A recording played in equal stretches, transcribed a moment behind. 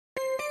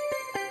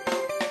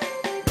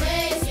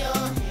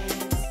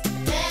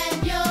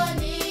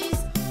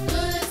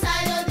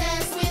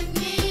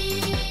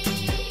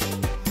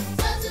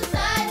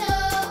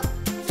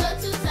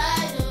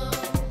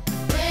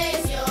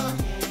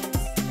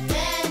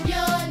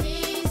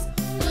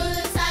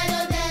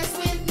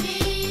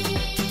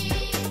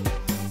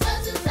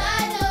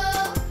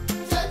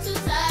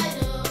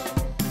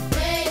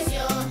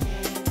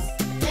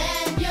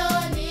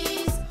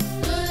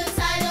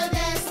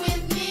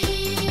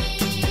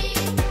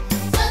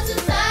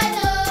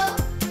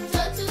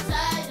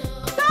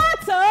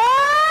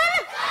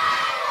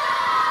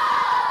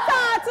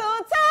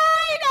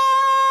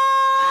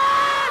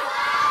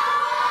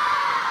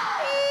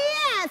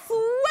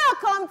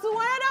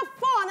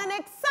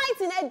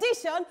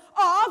edition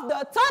of the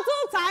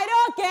Total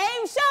Taido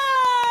Game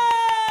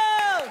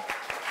Show.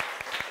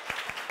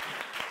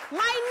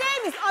 My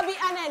name is Obi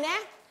Anene,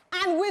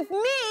 and with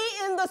me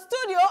in the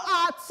studio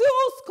are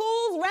two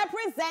schools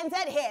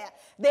represented here.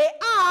 They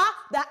are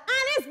the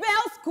Annis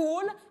Bell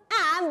School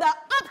and the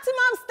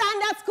Optimum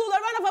Standard School. A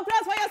round of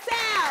applause for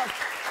yourselves.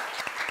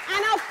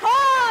 And of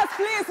course,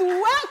 please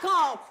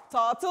welcome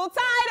Total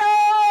Taido.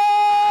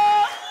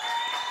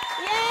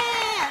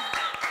 Yeah.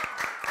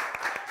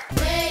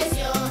 Raise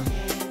your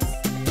hands,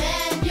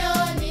 bend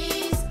your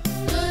knees,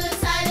 do the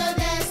Taido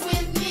dance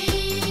with me.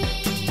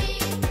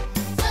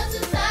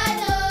 Total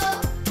Taido,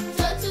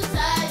 Total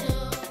Taido.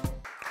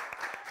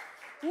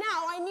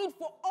 Now I need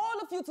for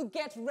all of you to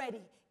get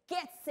ready,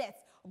 get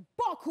set,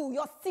 buckle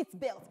your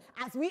seatbelt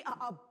as we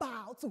are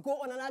about to go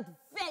on an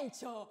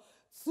adventure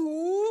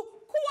to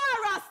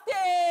Kwara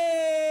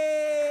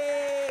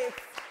State.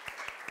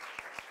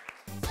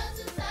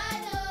 Total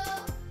Taido,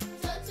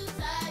 Total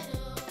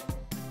Taido.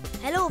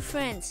 Hello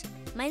friends,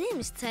 my name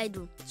is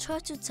Taido,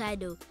 Total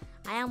Taido.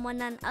 I am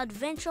on an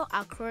adventure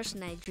across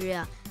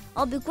Nigeria.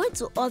 I'll be going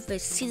to other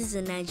cities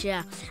in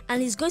Nigeria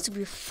and it's going to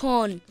be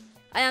fun.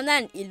 I am now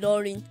in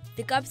Ilorin,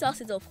 the capital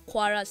city of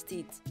Kwara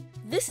State.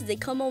 This is a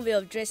common way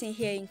of dressing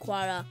here in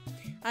Kwara,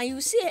 and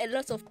you see a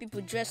lot of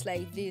people dressed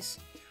like this.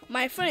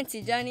 My friend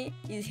Tijani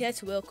is here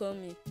to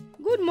welcome me.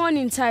 Good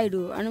morning,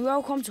 Taido, and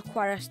welcome to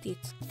Kwara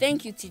State.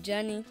 Thank you,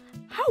 Tijani.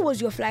 How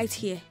was your flight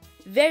here?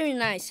 Very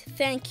nice,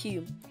 thank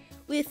you.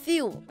 With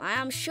you, I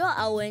am sure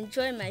I will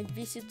enjoy my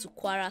visit to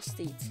Kwara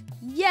State.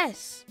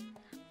 Yes.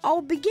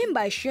 I'll begin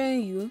by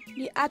showing you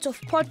the art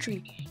of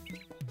pottery.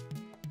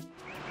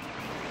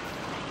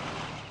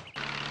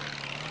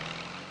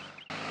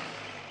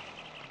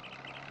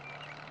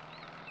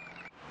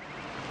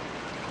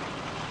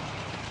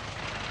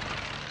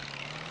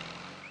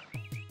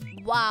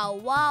 Wow,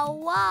 wow,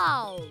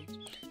 wow!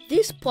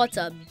 These pots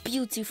are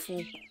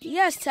beautiful.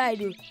 Yes,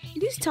 Taido.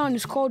 This town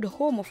is called the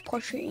home of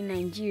pottery in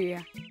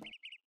Nigeria.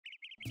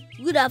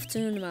 Good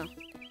afternoon, ma.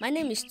 My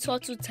name is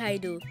Total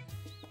Taido.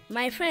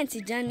 My friend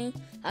Tijani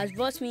has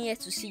brought me here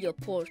to see your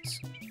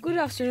pots. Good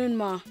afternoon,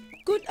 ma.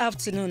 Good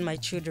afternoon, my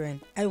children.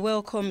 I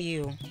welcome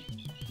you.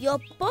 Your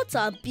pots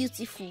are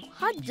beautiful.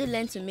 How did you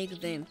learn to make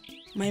them?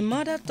 My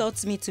mother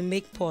taught me to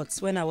make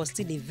pots when I was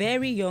still a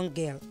very young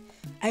girl.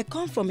 I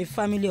come from a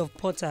family of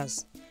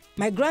potters.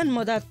 My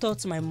grandmother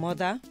taught my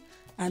mother,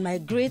 and my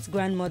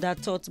great-grandmother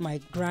taught my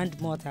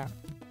grandmother.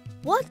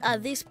 What are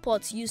these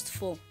pots used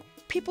for?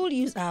 People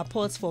use our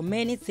pots for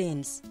many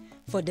things.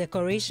 For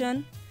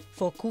decoration,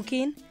 for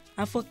cooking,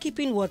 and for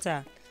keeping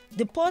water.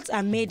 The pots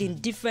are made in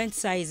different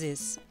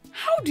sizes.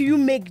 How do you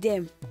make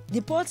them? The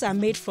pots are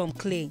made from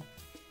clay.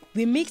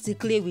 We mix the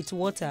clay with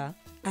water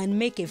and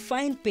make a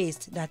fine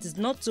paste that is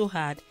not too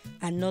hard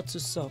and not too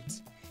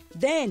soft.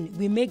 Then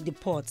we make the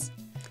pots.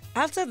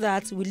 After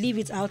that, we leave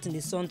it out in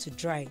the sun to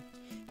dry.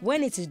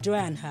 When it is dry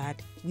and hard,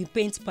 we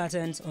paint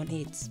patterns on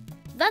it.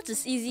 That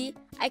is easy.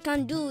 I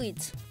can do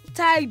it.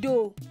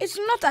 Taido, it's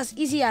not as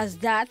easy as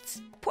that.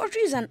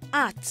 Pottery is an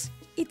art.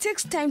 It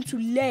takes time to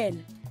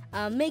learn.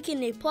 I'm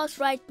making a pot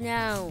right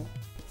now.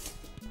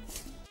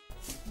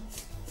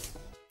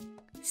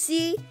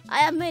 See,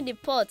 I have made a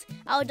pot.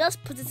 I'll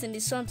just put it in the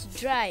sun to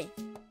dry.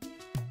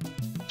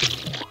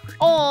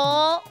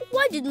 Oh,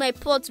 why did my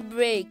pot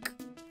break?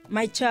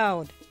 My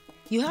child,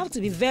 you have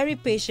to be very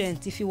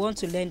patient if you want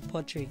to learn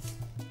pottery.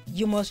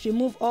 You must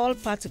remove all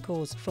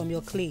particles from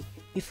your clay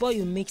before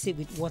you mix it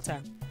with water.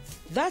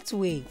 That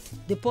way,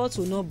 the pot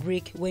will not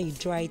break when you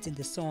dry it in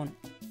the sun.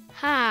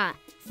 Ha!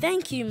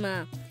 Thank you,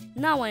 ma.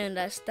 Now I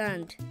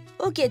understand.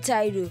 Okay,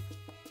 Taido.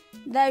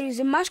 There is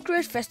a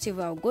masquerade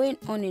festival going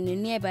on in a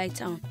nearby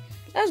town.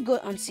 Let's go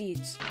and see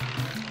it.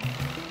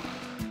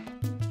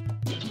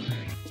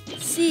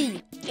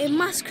 See, a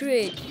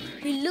masquerade.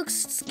 He looks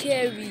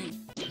scary.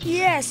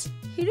 Yes,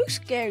 he looks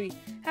scary.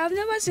 I have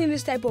never seen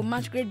this type of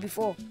masquerade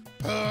before.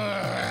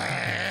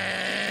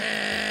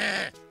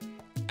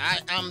 I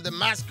am the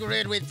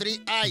masquerade with 3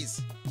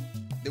 eyes.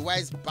 The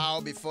wise bow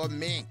before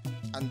me,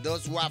 and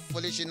those who are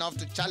foolish enough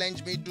to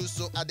challenge me do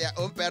so at their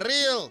own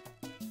peril.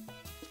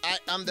 I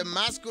am the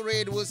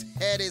masquerade whose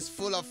head is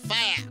full of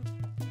fire.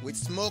 With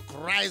smoke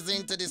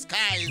rising to the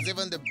skies,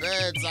 even the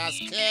birds are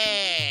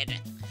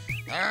scared.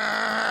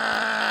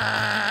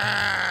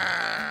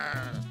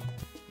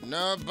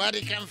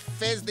 Nobody can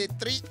face the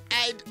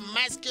 3-eyed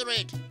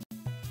masquerade.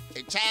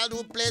 A child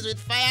who plays with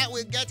fire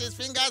will get his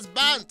fingers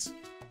burnt.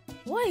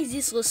 Why is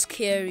this so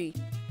scary?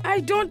 I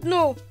don't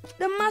know.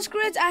 The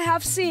masquerades I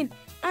have seen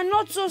are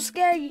not so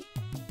scary.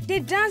 They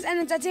dance and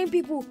entertain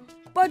people,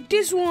 but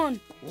this one...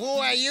 Who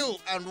are you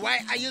and why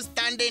are you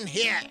standing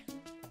here?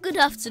 Good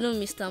afternoon,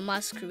 Mr.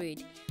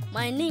 Masquerade.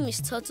 My name is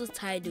Total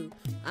Taido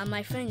and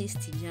my friend is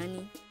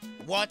Tijani.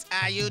 What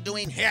are you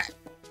doing here?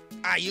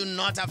 Are you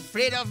not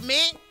afraid of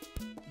me?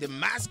 The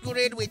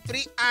masquerade with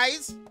 3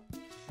 eyes?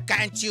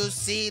 Can't you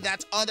see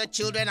that other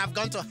children have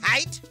gone to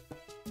hide?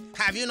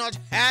 Have you not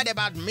heard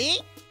about me?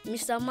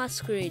 Mr.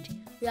 Masquerade,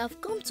 we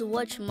have come to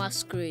watch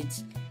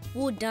masquerades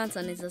who dance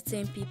and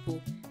entertain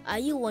people. Are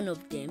you one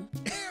of them?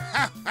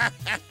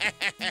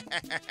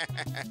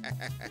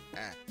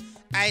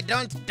 I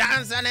don't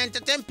dance and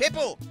entertain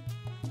people.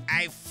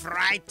 I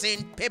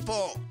frighten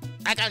people.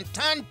 I can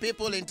turn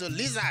people into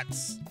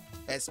lizards,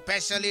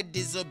 especially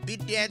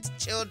disobedient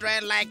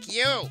children like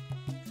you.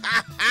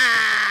 Ha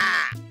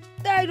ha!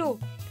 Taido,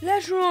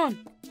 let's run.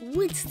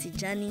 Wait,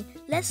 Tijani,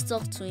 let's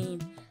talk to him.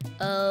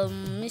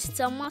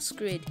 Mr.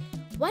 Masquerade,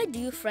 why do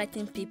you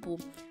frighten people?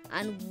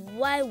 And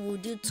why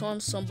would you turn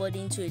somebody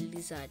into a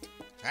lizard?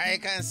 I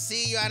can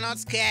see you are not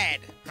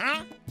scared,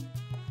 huh?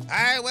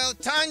 I will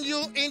turn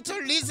you into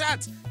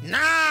lizards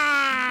now!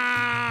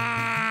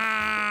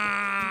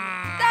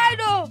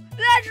 Taido,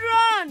 let's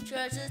run.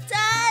 Turtle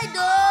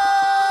Taido!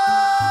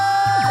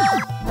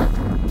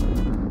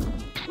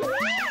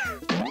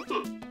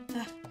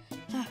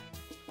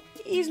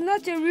 He's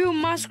not a real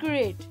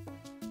masquerade.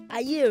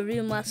 Are you a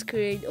real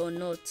masquerade or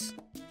not?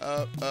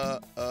 I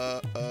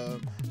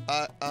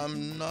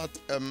am not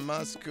a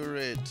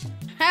masquerade.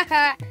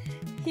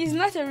 He's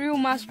not a real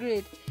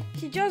masquerade.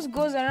 He just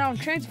goes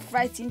around trying to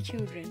frighten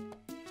children.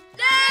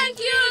 Thank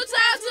you,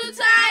 Turtle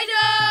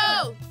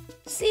Taido!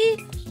 See,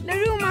 the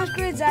real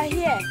masquerades are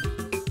here.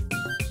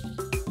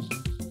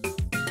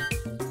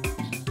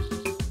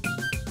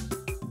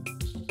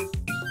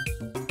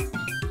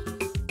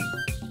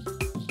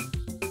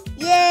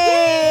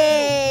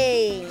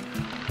 Yay!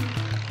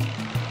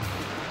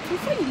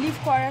 Before you leave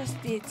Kwara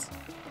State,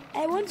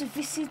 I want to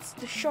visit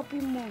the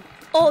shopping mall.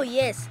 Oh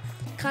yes,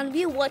 can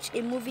we watch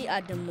a movie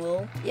at the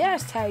mall?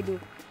 Yes, Taido.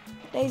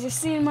 There is a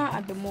cinema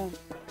at the mall.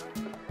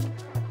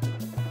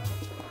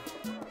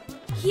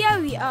 Here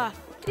we are.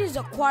 This is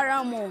the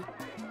Kwara Mall.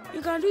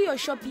 You can do your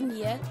shopping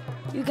here.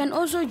 You can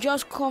also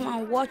just come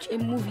and watch a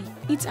movie,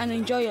 eat and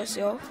enjoy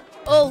yourself.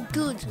 Oh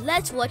good,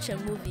 let's watch a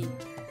movie.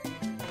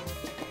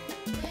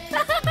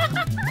 Turtle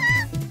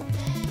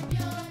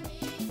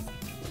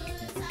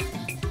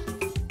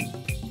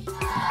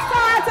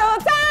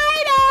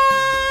Taido!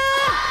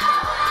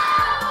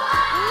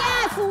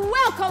 Yes,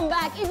 welcome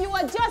back. If you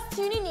are just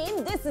tuning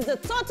in, this is the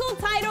Turtle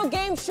Taido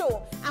game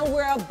show, and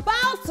we're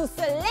about to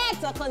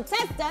select a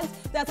contestants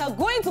that are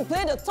going to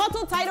play the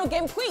Turtle Taido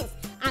game quiz.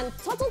 And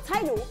Turtle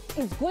Taido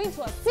is going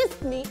to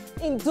assist me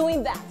in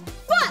doing that.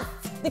 First,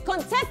 the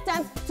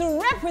contestants to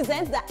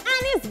represent the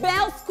Annie's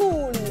Bell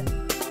School.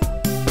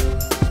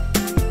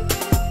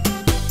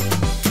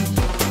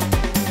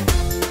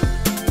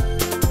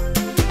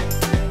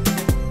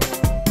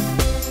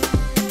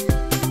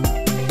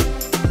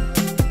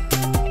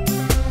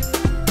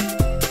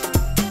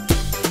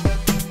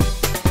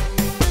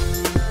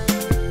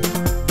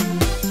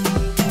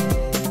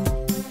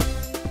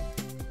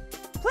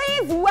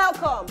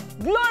 Welcome,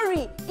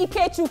 Glory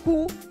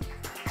Ikechukwu.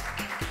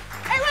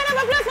 A round of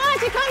applause for her.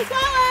 She comes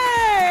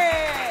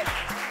forward.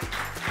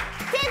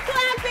 Keep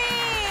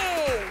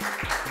clapping.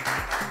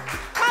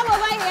 Come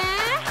over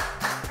here.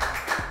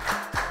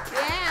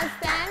 Yeah, and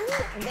stand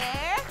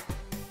there.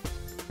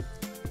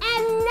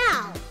 And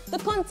now, the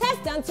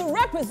contestant to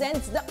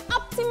represent the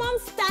Optimum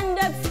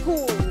Standard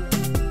School.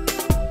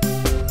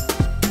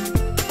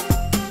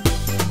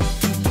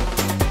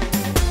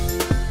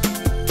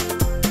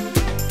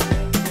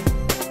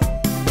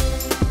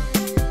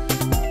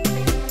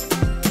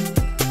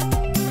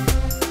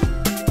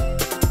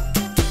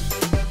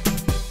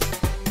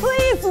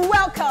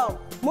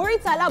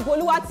 Muritala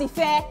Boluwatife.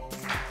 A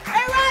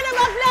round of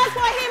applause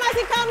for him as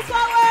he comes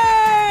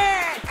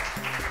forward.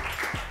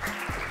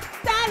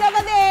 Stand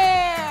over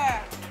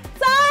there.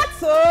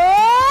 Turtle.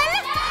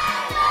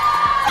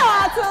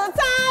 Turtle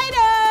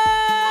Taido.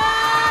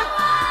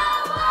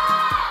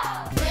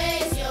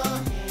 Raise your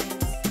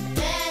hands,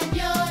 bend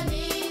your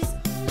knees,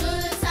 do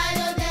the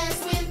Taido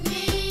dance with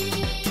me.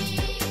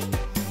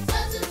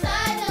 Turtle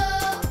Taido,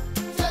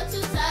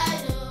 Turtle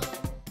Taido.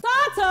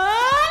 Turtle.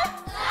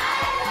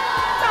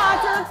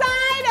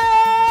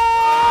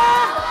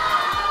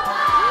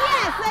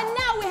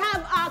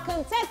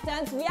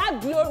 We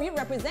have Glory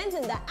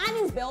representing the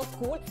Annie's Bell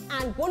School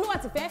and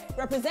Boluwatife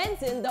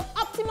representing the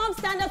Optimum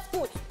Standard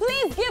School.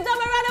 Please give them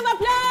a round of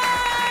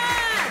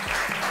applause!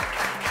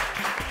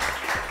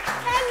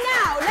 And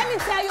now, let me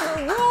tell you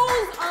the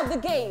rules of the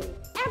game.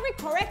 Every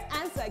correct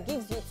answer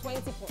gives you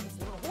 20 points.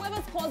 Now,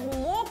 whoever scores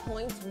more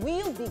points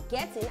will be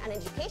getting an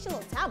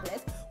educational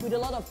tablet with a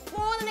lot of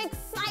fun and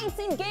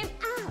exciting game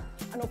apps.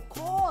 And of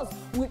course,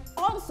 with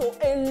also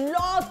a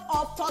lot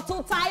of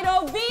Turtle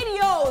Taido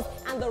videos.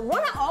 And the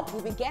runner-up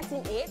will be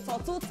getting a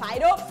Turtle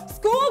Taido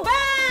school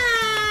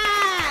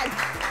bag.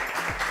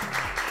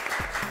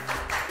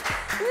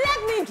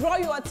 Let me draw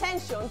your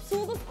attention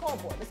to the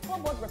scoreboard. The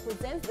scoreboard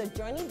represents the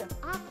journey that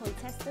our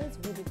contestants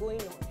will be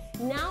going on.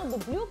 Now, the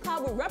blue car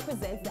will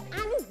represent the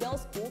Annie's Bell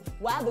School,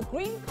 while the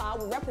green car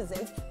will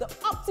represent the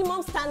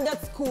Optimum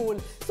Standard School.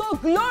 So,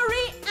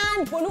 Glory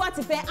and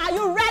Boluwatife, are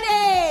you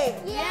ready?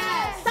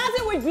 Yes.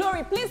 Starting with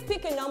Glory, please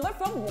pick a number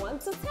from 1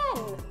 to 10.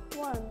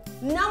 1.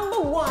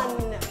 Number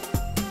 1.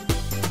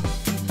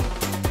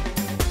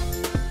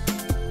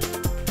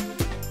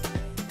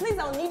 Please,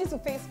 I'll need you to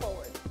face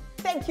forward.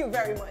 Thank you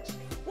very much.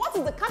 What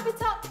is the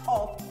capital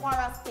of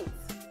Kwara State?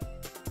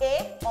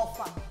 A.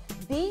 Offa,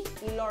 B.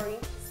 Ilorin,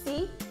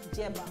 C.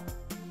 Jeba.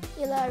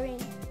 Ilorin.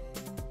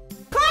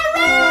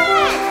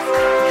 Correct!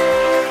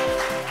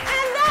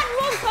 And that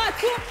moves her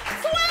to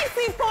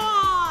 20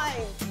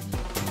 points.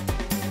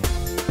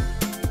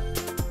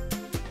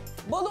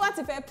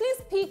 Boluwatife, please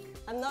pick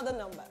another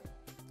number.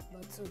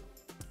 Number 2.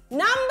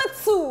 Number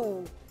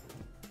 2.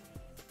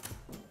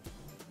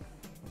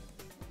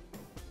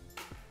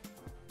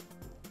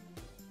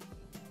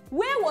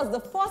 Where was the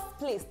first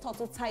place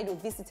Turtle Taido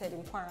visited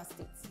in Kwara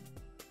State?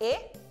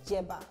 A.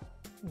 Jeba,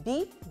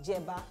 B.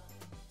 Jeba,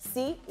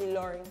 C.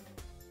 Ilorin.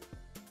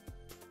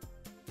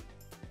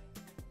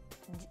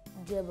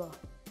 Jeba.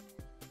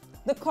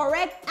 The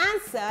correct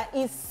answer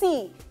is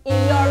C.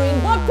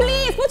 Ilorin. But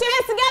please put your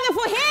hands together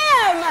for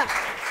him.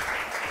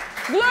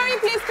 Glory,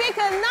 please pick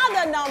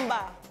another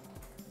number.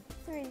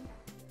 3.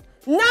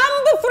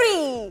 Number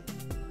 3.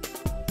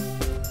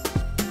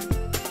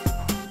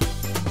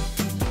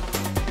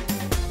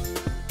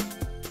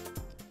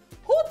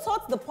 Who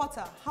taught the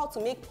potter how to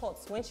make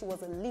pots when she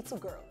was a little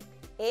girl?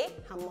 A.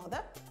 Her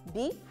mother,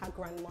 B. Her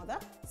grandmother,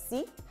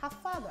 C. Her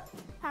father.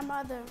 Her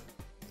mother.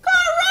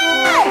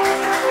 Correct!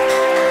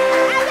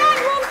 And that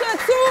moves her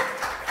to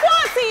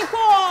 40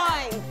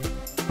 points.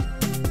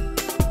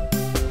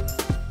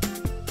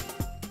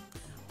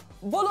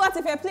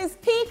 Boluwatife, please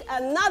pick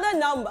another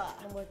number.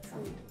 Number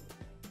 3.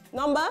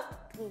 Number?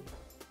 3.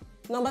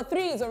 Number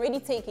 3 is already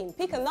taken.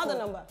 Pick another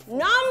number.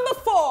 Number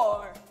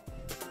 4.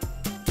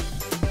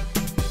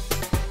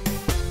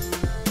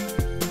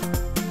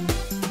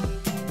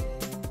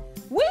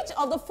 Which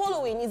of the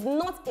following is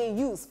not a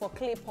use for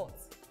clay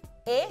pots?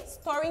 A.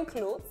 Storing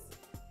clothes,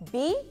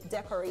 B.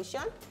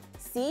 Decoration,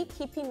 C.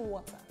 Keeping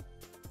water.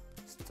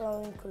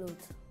 Storing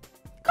clothes.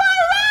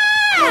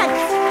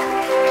 Correct!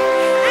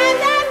 And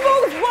that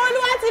moves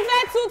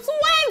Boluwatife to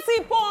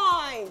 20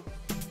 points.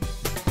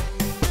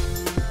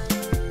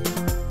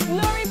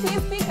 Glory,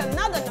 please pick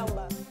another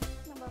number.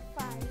 Number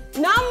 5.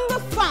 Number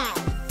 5.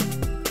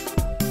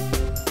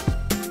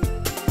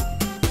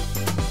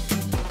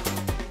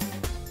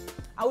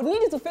 I would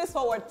need you to face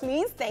forward,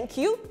 please. Thank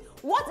you.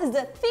 What is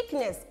the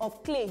thickness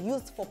of clay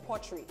used for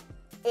pottery?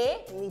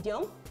 A.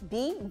 Medium,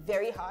 B.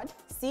 Very hard,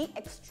 C.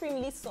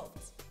 Extremely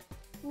soft.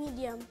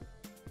 Medium.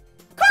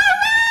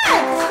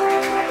 Correct!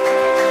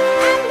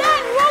 And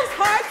that moves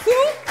her to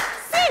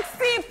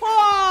 60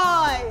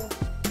 points.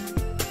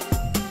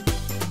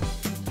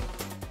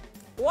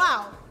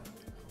 Wow.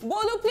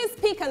 Bolu, please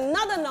pick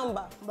another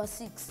number. Number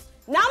 6.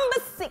 Number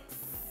 6.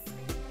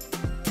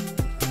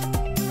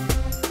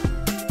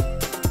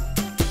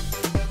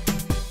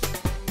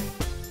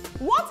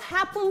 What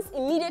happens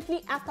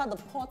immediately after the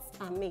pots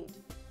are made?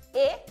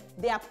 A.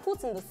 They are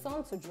put in the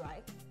sun to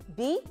dry.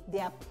 B. They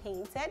are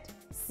painted.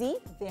 C.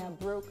 They are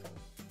broken.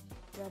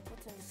 They are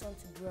put in the sun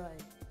to dry.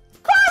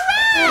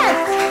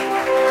 Correct!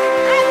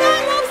 And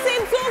that moves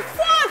him to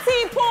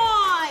 40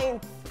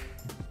 points.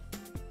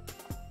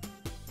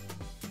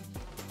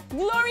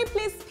 Glory,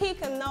 please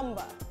pick a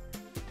number.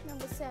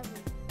 Number 7.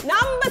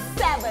 Number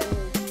 7.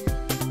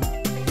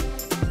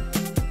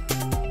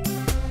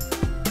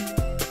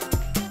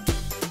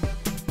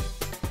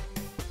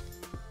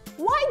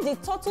 Why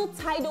did Turtle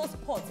Taido's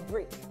pot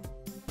break?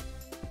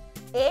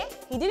 A.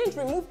 He didn't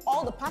remove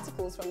all the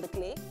particles from the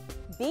clay.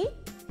 B.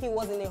 He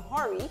was in a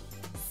hurry.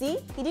 C.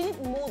 He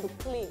didn't mold the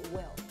clay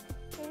well.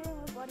 He didn't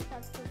remove all the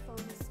particles from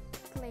his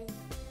clay.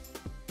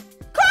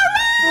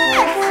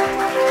 Correct!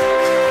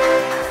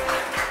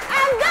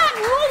 And that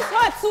moves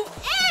her to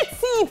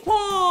 80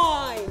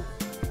 points.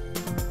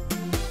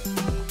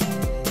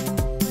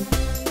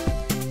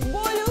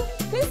 Bolu,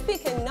 please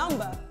pick a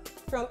number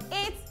from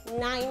 8,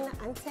 9,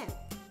 and 10.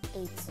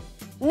 8.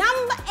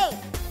 Number 8.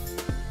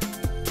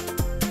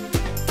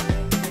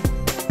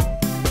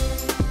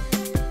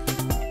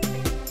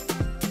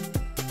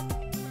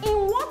 In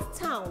what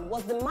town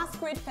was the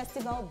masquerade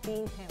festival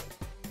being held?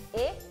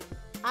 A.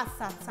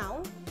 Asa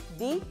Town,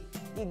 B.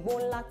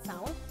 Igbonla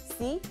Town,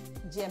 C.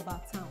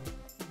 Jeba Town.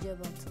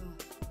 Jeba Town.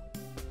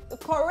 The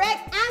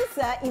correct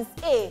answer is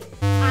A.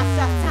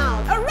 Asa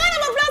Town. A round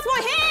of applause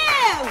for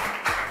him!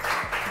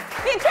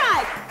 He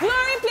tried.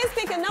 Glory, please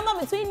pick a number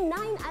between 9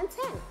 and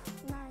 10.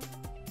 9.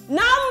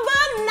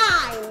 Number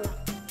 9.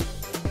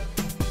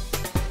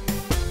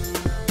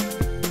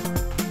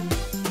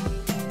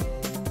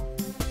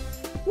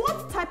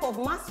 What type of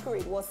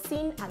masquerade was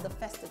seen at the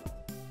festival?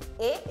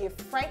 A. A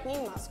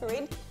frightening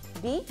masquerade.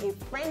 B. A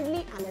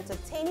friendly and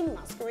entertaining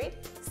masquerade.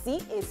 C.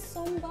 A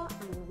somber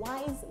and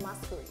wise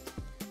masquerade.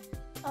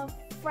 A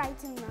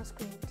frightened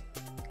masquerade.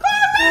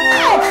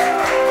 Correct!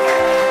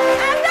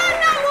 And that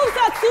now moves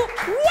us to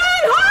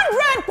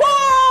 100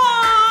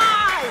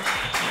 points!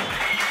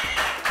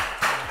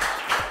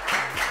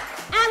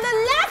 And the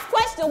last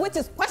question, which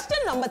is question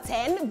number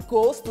 10,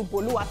 goes to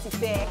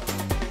Boluwatife.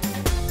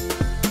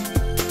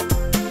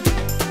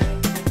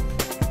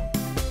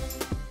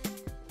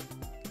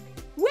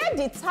 Where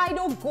did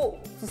Taido go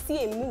to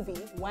see a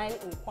movie while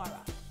in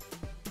Kwara?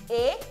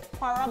 A.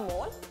 Kwara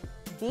Mall,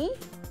 B.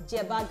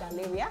 Jeba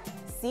Galleria,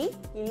 C.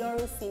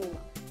 Ilorin Cinema.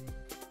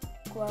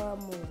 Kwara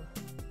Mall.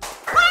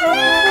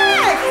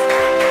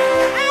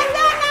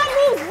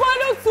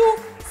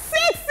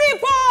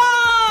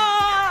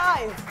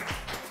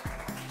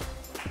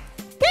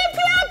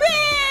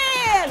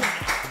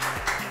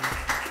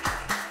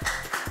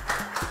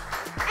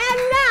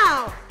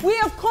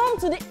 come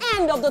to the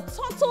end of the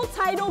Total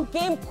Taido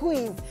game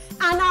quiz.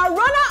 And our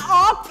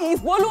runner-up is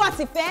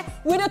Boluwatife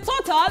with a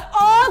total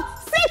of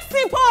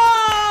 60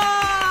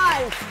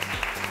 points.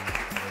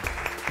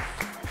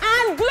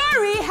 And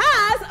Glory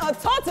has a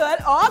total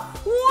of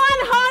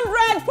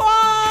 100 points.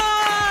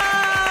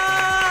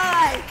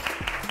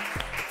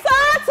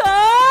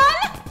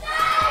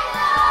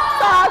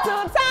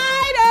 Total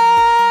Taido!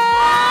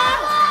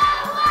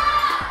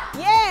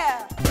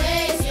 Yeah!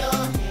 Raise your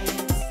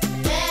hands,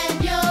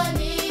 bend your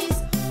knees,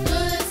 do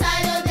the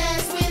Taido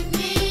dance with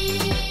me.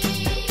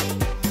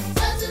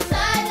 Total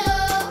Taido,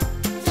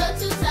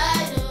 Total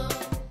Taido.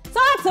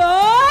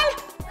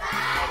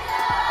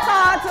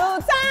 Total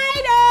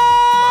Taido!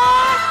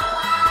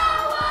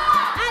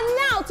 And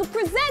now to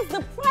present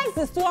the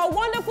prizes to our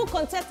wonderful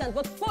contestants.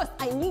 But first,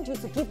 I need you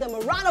to give them a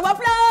round of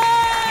applause!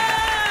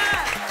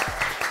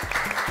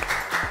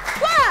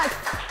 First,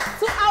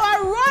 to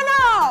our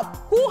runner-up,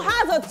 who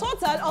has a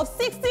total of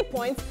 60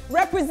 points,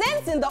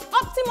 representing the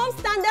Optimum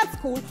Standard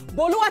School,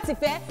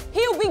 Boluwatife,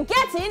 he'll be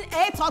getting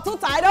a Total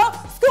Taido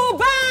school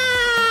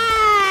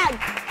bag!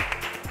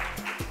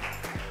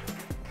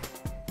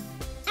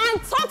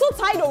 And Total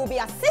Taido will be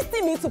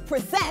assisting me to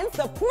present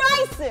the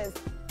prizes.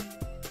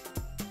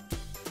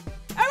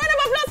 A round of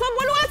applause for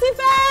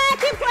Boluwatife!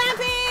 Keep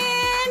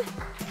clapping!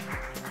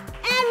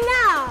 And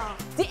now,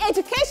 the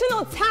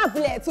educational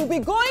tablets will be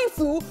going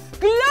to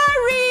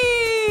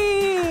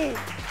Glory!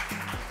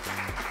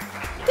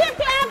 Keep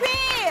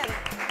clapping!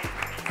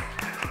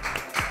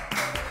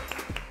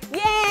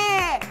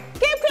 Yeah!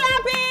 Keep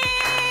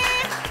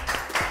clapping!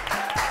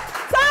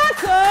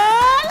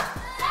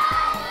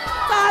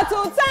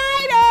 Total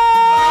Taido!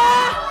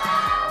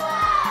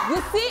 You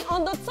see,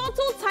 on the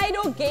Total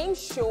Taido game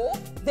show,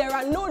 there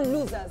are no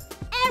losers.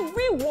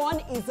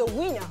 Everyone is a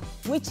winner,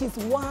 which is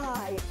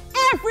why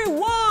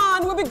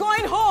everyone will be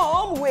going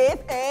home with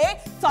a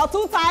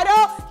Total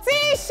Taido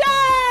t-shirt!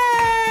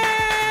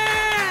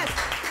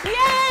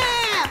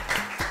 Yeah!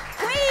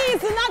 Please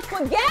do not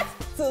forget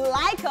to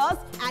like us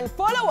and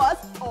follow us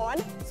on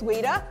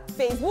Twitter,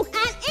 Facebook,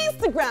 and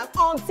Instagram.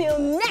 Until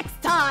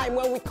next time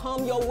when we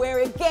come your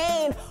way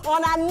again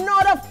on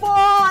another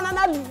fun and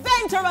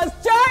adventurous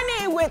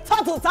journey with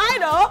Total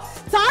Taido.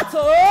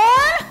 Total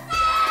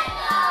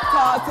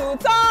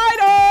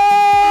Taido!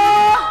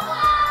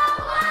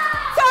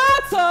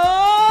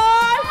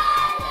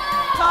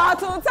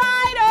 Total Taido!